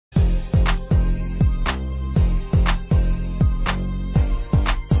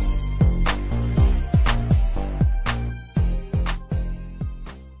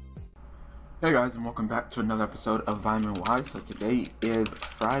Hey guys, and welcome back to another episode of Vitamin Y. So today is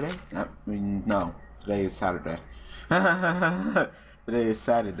Friday. No, today is Saturday. Today is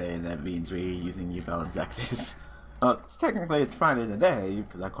Saturday, and that means we're using Yubel Inzektors. Well, technically it's Friday today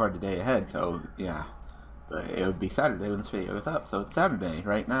because I card the day ahead. So yeah, but it would be Saturday when this video goes up. So it's Saturday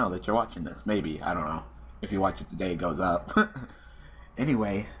right now that you're watching this. Maybe, I don't know. If you watch it the day it goes up.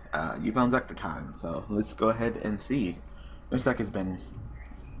 Anyway, Yubel Inzektor time. So let's go ahead and see. This deck has been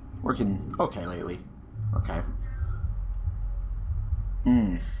working okay lately. Okay.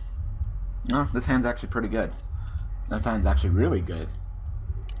 No, this hand's actually pretty good. This hand's actually really good.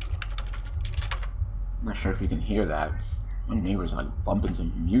 I'm not sure if you can hear that. My neighbor's like bumping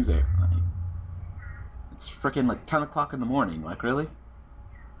some music. Like, it's freaking like 10 o'clock in the morning. Like, really?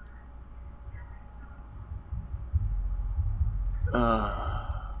 Yeah,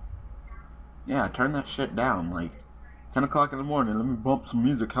 turn that shit down. Like, 10 o'clock in the morning, let me bump some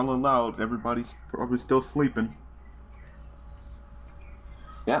music hella loud. Everybody's probably still sleeping.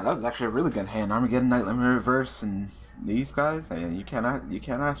 Yeah, that was actually a really good hand. Armageddon Knight, Limit Reverse, and these guys, you can't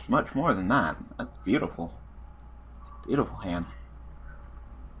ask much more than that. That's beautiful. Beautiful hand.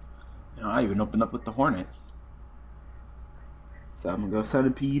 You know, I even opened up with the Hornet. So I'm gonna go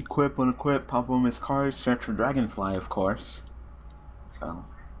Centipede, Quip on Equip, pop on his cards, search for Dragonfly, of course. So,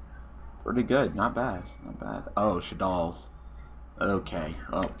 pretty good, not bad, not bad. Oh, Shadolls. Okay.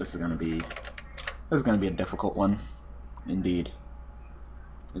 Oh, this is gonna be a difficult one, indeed.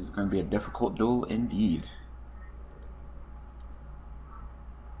 This is gonna be a difficult duel indeed.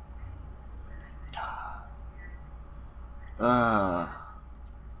 I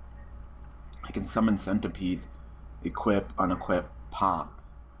can summon Centipede, equip, unequip, pop,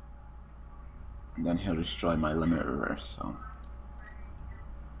 and then he'll destroy my Limit Reverse. So,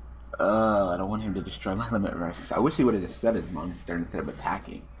 I don't want him to destroy my Limit Reverse. I wish he would have just set his monster instead of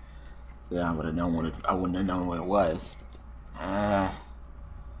attacking. So then I would have known what I wouldn't have known what it was.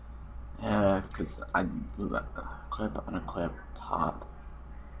 Because I do that. Equip, unequip, pop.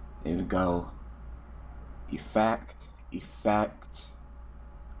 There we go. Effect.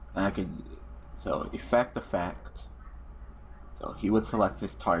 And I could. So, effect. So, he would select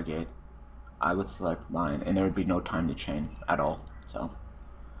his target. I would select mine. And there would be no time to chain at all. So,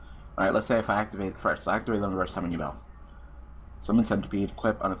 alright, let's say if I activate it first. So, I activate Limit Reverse, summon Yubel. Summon Centipede,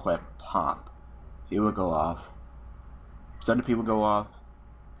 equip, unequip, pop. He would go off. Centipede would go off.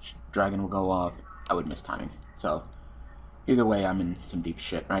 Dragon will go off. I would miss timing. So, either way, I'm in some deep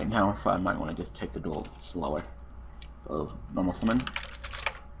shit right now, so I might want to just take the duel slower. So, normal summon.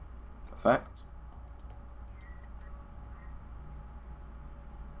 Effect.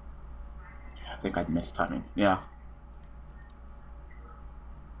 I think I'd miss timing. Yeah.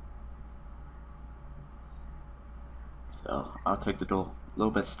 So, I'll take the duel a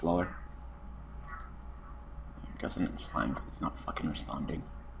little bit slower. I'm guessing it's fine because he's not fucking responding.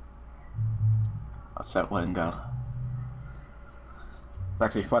 I'll set one and go. It's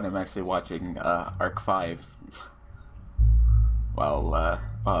actually fun. I'm actually watching Arc 5.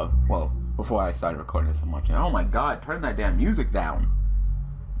 Well, before I started recording this, I'm watching. Oh my god, turn that damn music down.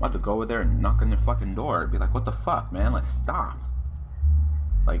 I'm about to go over there and knock on their fucking door and be like, what the fuck, man? Like, stop.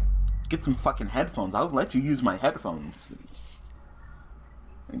 Like, get some fucking headphones. I'll let you use my headphones.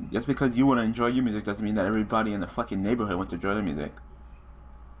 Just because you want to enjoy your music doesn't mean that everybody in the fucking neighborhood wants to enjoy their music.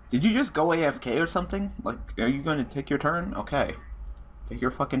 Did you just go AFK or something? Like, are you going to take your turn? Okay. Take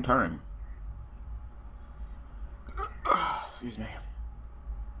your fucking turn. Excuse me.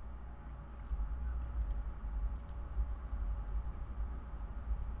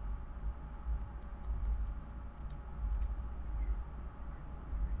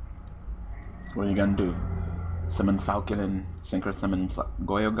 So what are you going to do? Summon Falcon and Synchro Summon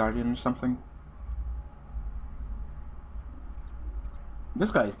Goyo Guardian or something?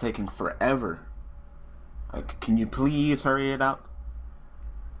 This guy is taking forever. Like, can you please hurry it up?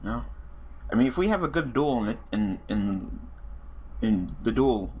 No? I mean, if we have a good duel and the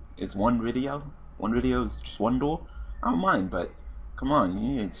duel is one video is just one duel, I don't mind, but come on,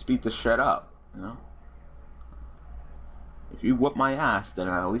 you need to speed this shit up, you know? If you whoop my ass, then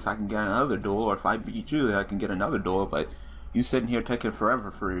at least I can get another duel, or if I beat you, then I can get another duel, but you sitting here taking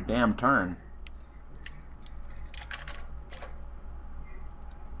forever for your damn turn.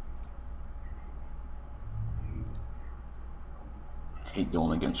 I hate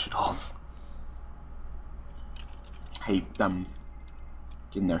dueling against Shadolls. I hate them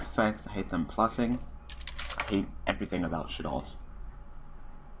getting their effects, I hate them plussing. I hate everything about Shadolls.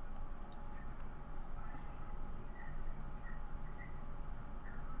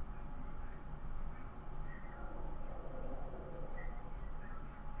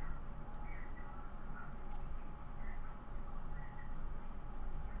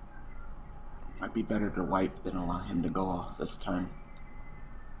 Might be better to wipe than allow him to go off this turn.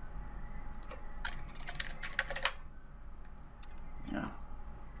 Yeah.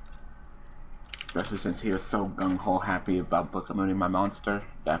 Especially since he was so gung-ho happy about Book-a-Mooning my monster.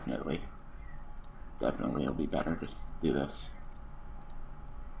 Definitely. Definitely it'll be better to do this.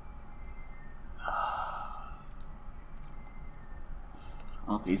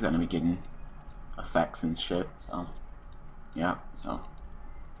 Oh, he's gonna be getting effects and shit, so... Yeah, so...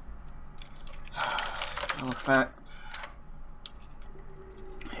 No effect.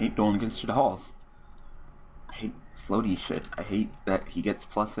 I hate going against Shadolls. I hate floaty shit. I hate that he gets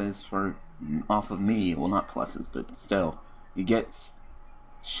pluses for... off of me. Well, not pluses, but still. He gets...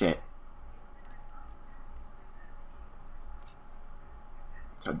 shit.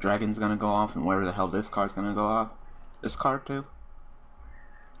 So Dragon's gonna go off, and wherever the hell this card's gonna go off. This card too?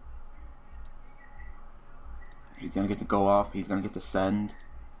 He's gonna get to go off, he's gonna get to send.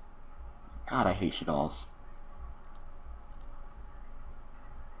 God, I hate Shadolls.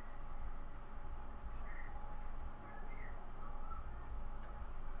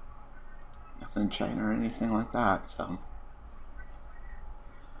 Nothing chain or anything like that, so.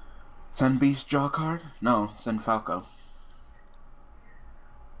 Send Beast draw card? No, send Falco.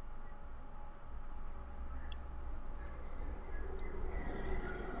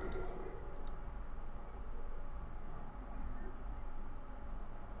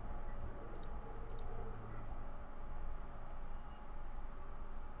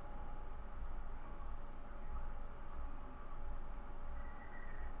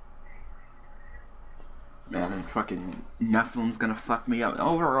 Man, and fucking Nephilim's gonna fuck me up.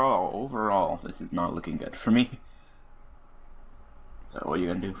 Overall, this is not looking good for me. So what are you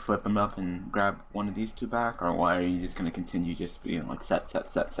gonna do? Flip him up and grab one of these two back? Or why are you just gonna continue just being like set?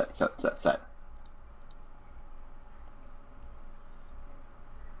 Hit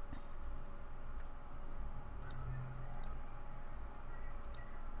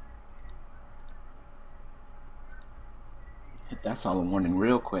that solid warning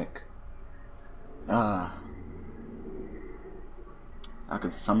real quick. I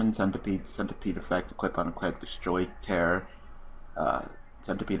can summon Centipede effect, equip on equip, destroy, tear,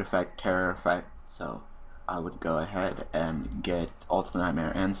 Centipede effect, terror effect, so I would go ahead and get Ultimate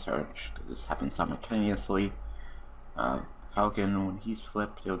Nightmare and Surge, because this happens simultaneously. Falcon, when he's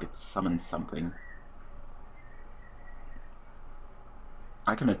flipped, he'll get to summon something.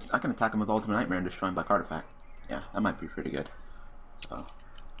 I can attack him with Ultimate Nightmare and destroy him by card effect. Yeah, that might be pretty good. So,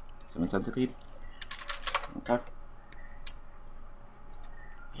 summon Centipede. Okay.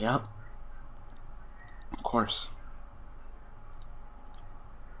 Yep. Of course.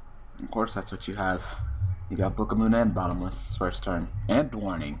 Of course, that's what you have. You got Book of Moon and Bottomless first turn. And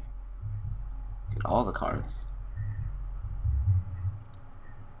Warning. Get all the cards.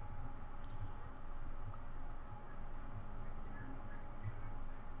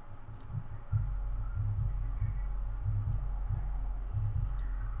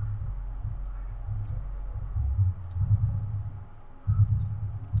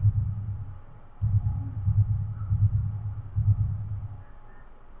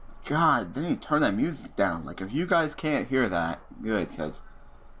 God, they need to turn that music down. Like, if you guys can't hear that, good, because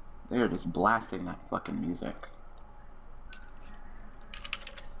they are just blasting that fucking music.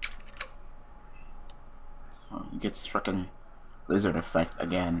 So, he gets frickin' lizard effect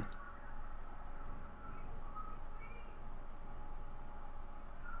again.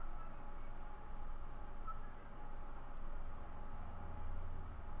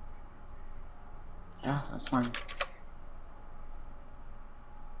 Yeah, that's fine.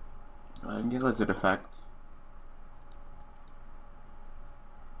 Go ahead and get lizard effect.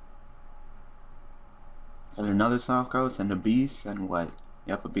 Send another soft ghost and a beast and what?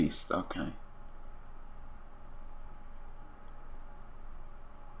 Yep, a beast. Okay.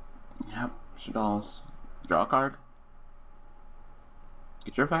 Yep, Shadolls. Draw a card.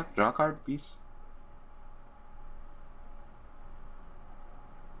 Get your effect. Draw a card, beast.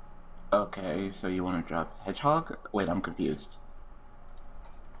 Okay, so you want to drop Hedgehog? Wait, I'm confused.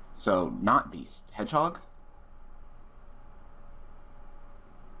 So, not Beast. Hedgehog?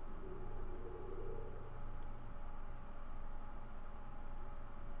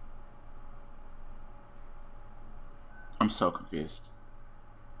 I'm so confused.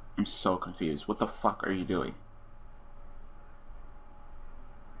 I'm so confused. What the fuck are you doing?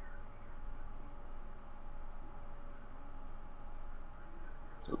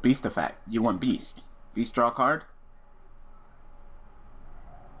 So, Beast effect. You want Beast. Beast draw a card?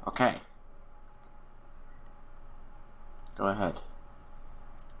 Okay. Go ahead.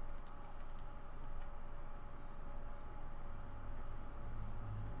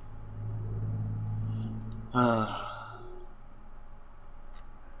 Mm-hmm.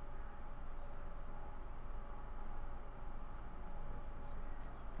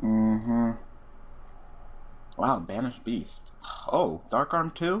 Wow, Banished Beast. Oh, Dark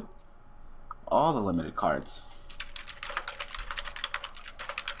Arm 2? All the limited cards.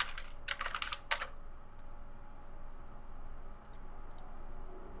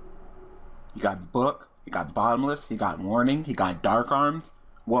 You got Book, you got Bottomless, you got Warning, you got Dark Arms.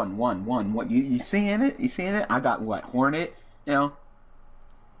 One. What you seeing it? You seeing it? I got what? Hornet? You know.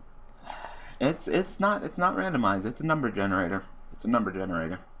 It's not randomized, it's a number generator. It's a number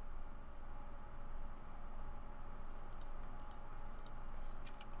generator.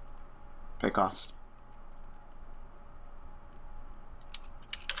 Pay cost.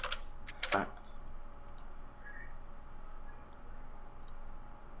 Fact.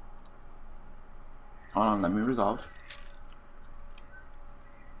 Hold on, let me resolve.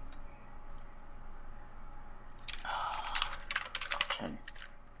 Okay.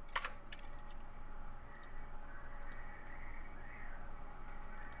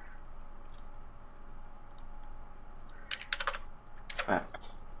 Fact.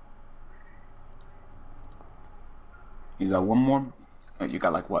 You got one more. You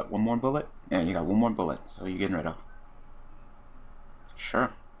got like what? One more bullet? Yeah, you got one more bullet. So you're getting rid of.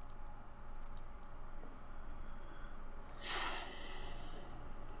 Sure.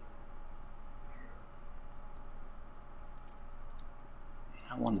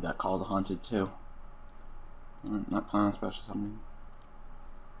 I wanted that Call to Haunted too. Not planning on special something.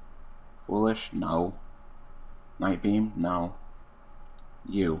 Foolish? No. Night Beam? No.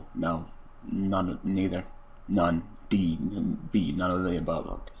 You? No. None. Neither. None. D. B. None of the above.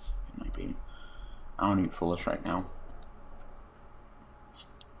 Okay. Night Beam. I don't need Foolish right now.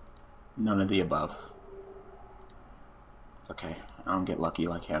 None of the above. It's okay. I don't get lucky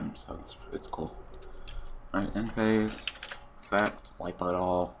like him, so it's cool. Alright, end phase. Effect. Wipe out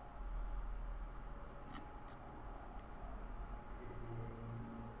all.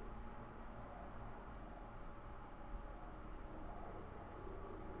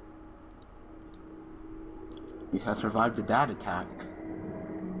 At least I survived the dad attack.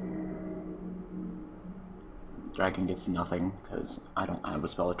 Dragon gets nothing because I don't have a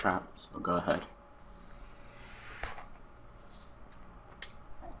spell of trap, so go ahead.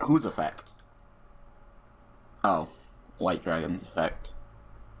 Whose effect? Oh, White Dragon's effect.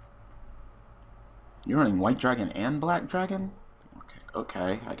 You're running White Dragon and Black Dragon?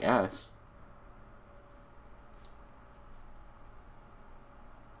 Okay, I guess.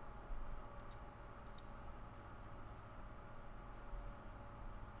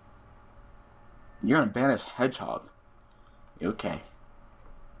 You're gonna banish Hedgehog. Okay.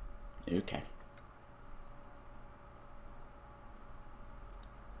 Okay.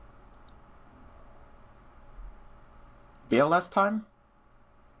 BLS time?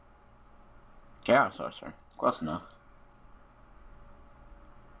 Chaos Sorcerer. Close enough.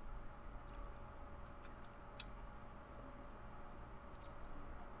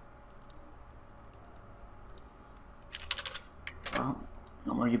 Well,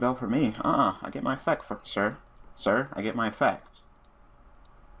 no more Yubel for me. I get my effect for sir. Sir, I get my effect.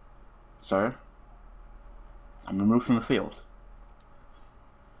 Sir, I'm removed from the field.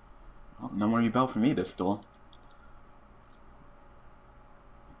 Well, no more Yubel for me this duel.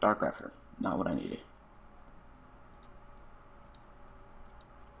 Dark Raptor, not what I needed.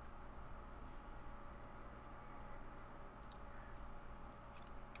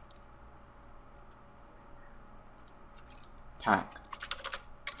 Attack.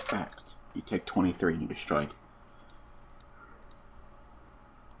 Fact. You take 23 and you're destroyed.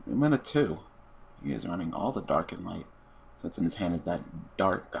 Lumina 2. He is running all the dark and light. So what's in his hand is that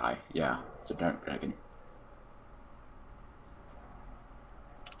dark guy. Yeah, it's a dark dragon.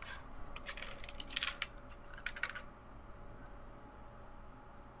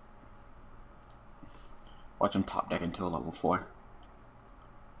 Watch him top deck into a level 4.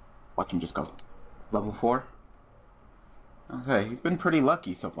 Watch him just go. Level 4. Okay, he's been pretty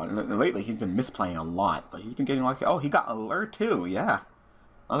lucky so far. Lately, he's been misplaying a lot, but he's been getting lucky. Oh, he got Alert too, yeah.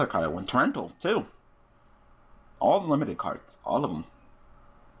 Other card I won. Torrential, too. All the limited cards. All of them.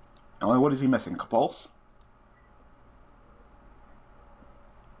 Only what is he missing? Compulse?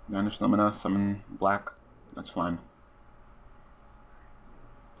 Vanish Lumina, summon Black. That's fine.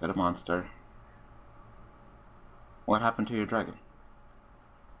 Set a monster. What happened to your dragon?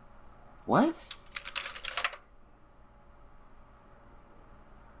 What?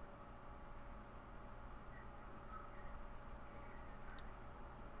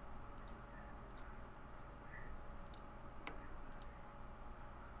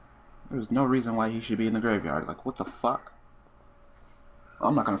 There's no reason why he should be in the graveyard. Like, what the fuck?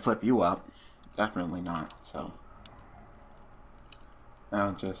 I'm not gonna flip you up. Definitely not, so.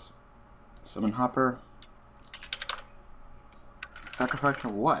 Now just summon Hopper. Sacrifice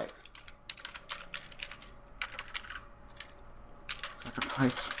for what?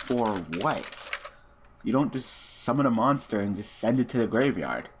 Sacrifice for what? You don't just summon a monster and just send it to the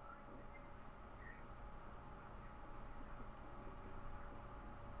graveyard.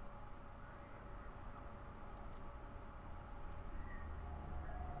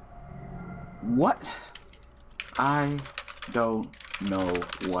 What? I don't know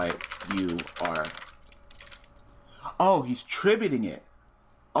what you are. Oh, he's tributing it.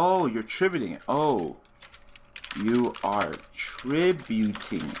 Oh, you're tributing it. Oh, you are tributing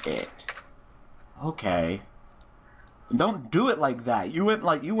it. Okay. Don't do it like that. You went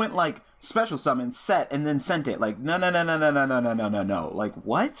like special summon, set, and then sent it. Like no. Like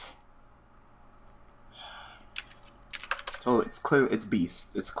what? So it's clear. It's beast.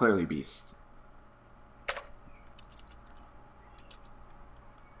 It's clearly beast.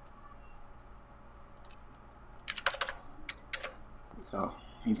 So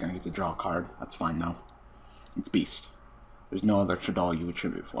he's gonna get to draw a card. That's fine though. It's beast. There's no other Shadoll you would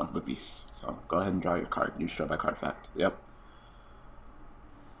tribute for but beast. So go ahead and draw your card. Use draw by card effect. Yep.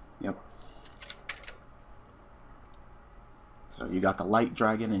 Yep. So you got the light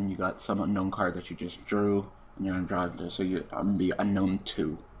dragon and you got some unknown card that you just drew, and you're gonna draw it. So I'm gonna be unknown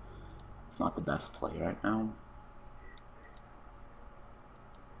 2. It's not the best play right now.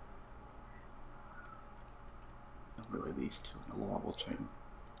 Really, these two in a wobble chain.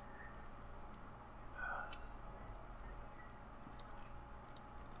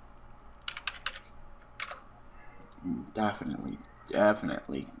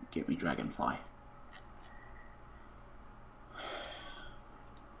 Definitely get me Dragonfly.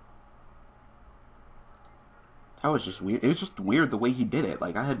 That was just weird. It was just weird the way he did it.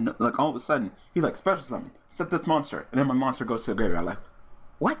 Like I had no, like all of a sudden he's like special summon, set this monster, and then my monster goes to the graveyard. I'm like,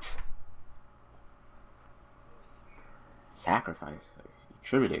 what? Sacrifice, like,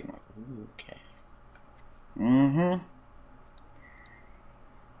 attributing. Like, ooh, okay.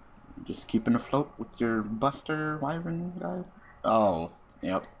 Just keeping afloat with your Buster Wyvern guy. Oh,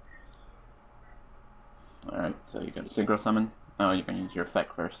 yep. All right, so you got a synchro summon. Oh, you can use your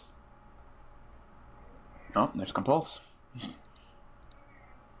effect first. Oh, there's Compulse.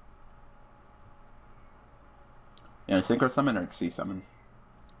 Yeah, synchro summon or Xyz summon.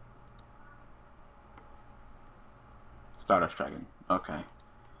 Stardust Dragon. Okay.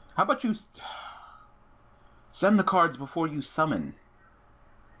 How about you send the cards before you summon?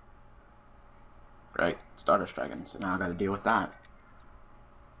 Right, Stardust Dragon. So now I gotta deal with that.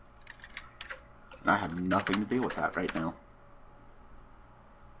 And I have nothing to deal with that right now.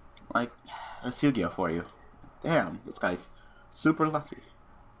 Like, that's Yu-Gi-Oh for you. Damn, this guy's super lucky.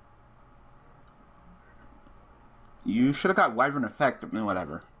 You should have got Wyvern Effect. I mean,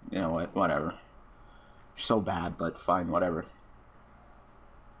 whatever. You know what? Whatever. So bad, but fine, whatever.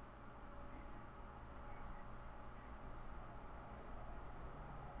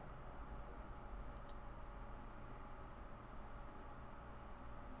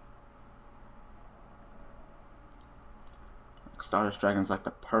 Stardust Dragon's like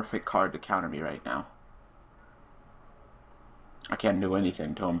the perfect card to counter me right now. I can't do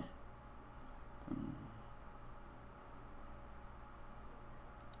anything to him.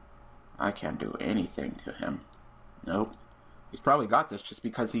 I can't do anything to him. Nope. He's probably got this just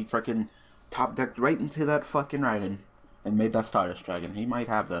because he freaking top decked right into that fucking writing and made that Stardust Dragon. He might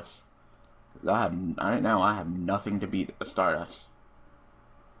have this. Right now I have nothing to beat a Stardust.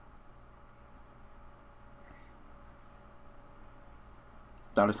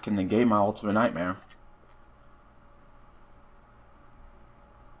 Stardust can negate my Ultimate Nightmare.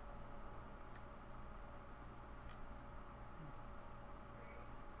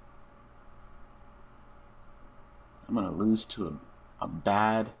 I'm gonna lose to a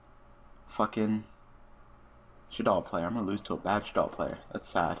bad fucking Shadoll player. I'm gonna lose to a bad Shadoll player. That's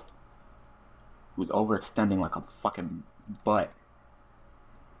sad. Who's overextending like a fucking butt.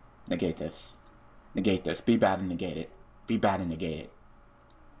 Negate this. Negate this. Be bad and negate it. Be bad and negate it.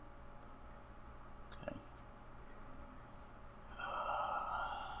 Okay.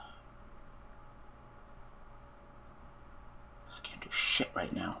 I can't do shit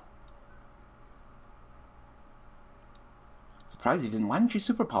right now. Surprised you didn't. Why didn't you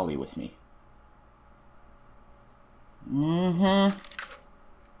super poly with me? You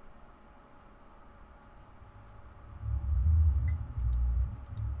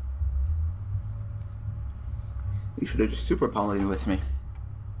should have just super polyed with me.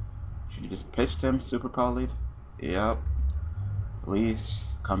 You just pitched him, super polyed. Yep.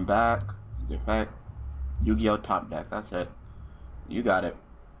 Release, come back, effect. Yu-Gi-Oh! Top deck, that's it. You got it.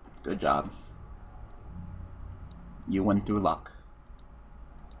 Good job. You went through luck.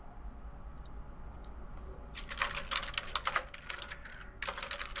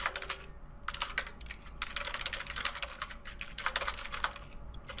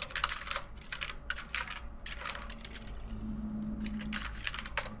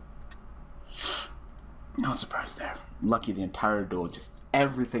 No surprise there. Lucky the entire duel, just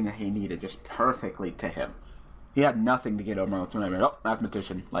everything that he needed, just perfectly to him. He had nothing to get over with when I made, oh,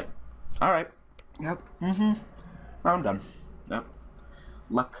 mathematician. Like, alright. Yep. I'm done. Yep.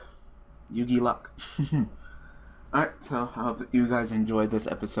 Luck. Yugi luck. Alright, so I hope you guys enjoyed this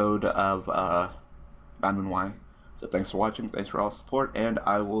episode of Bound Y. So thanks for watching, thanks for all the support, and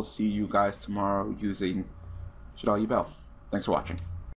I will see you guys tomorrow using Shadoll Yubel. Thanks for watching.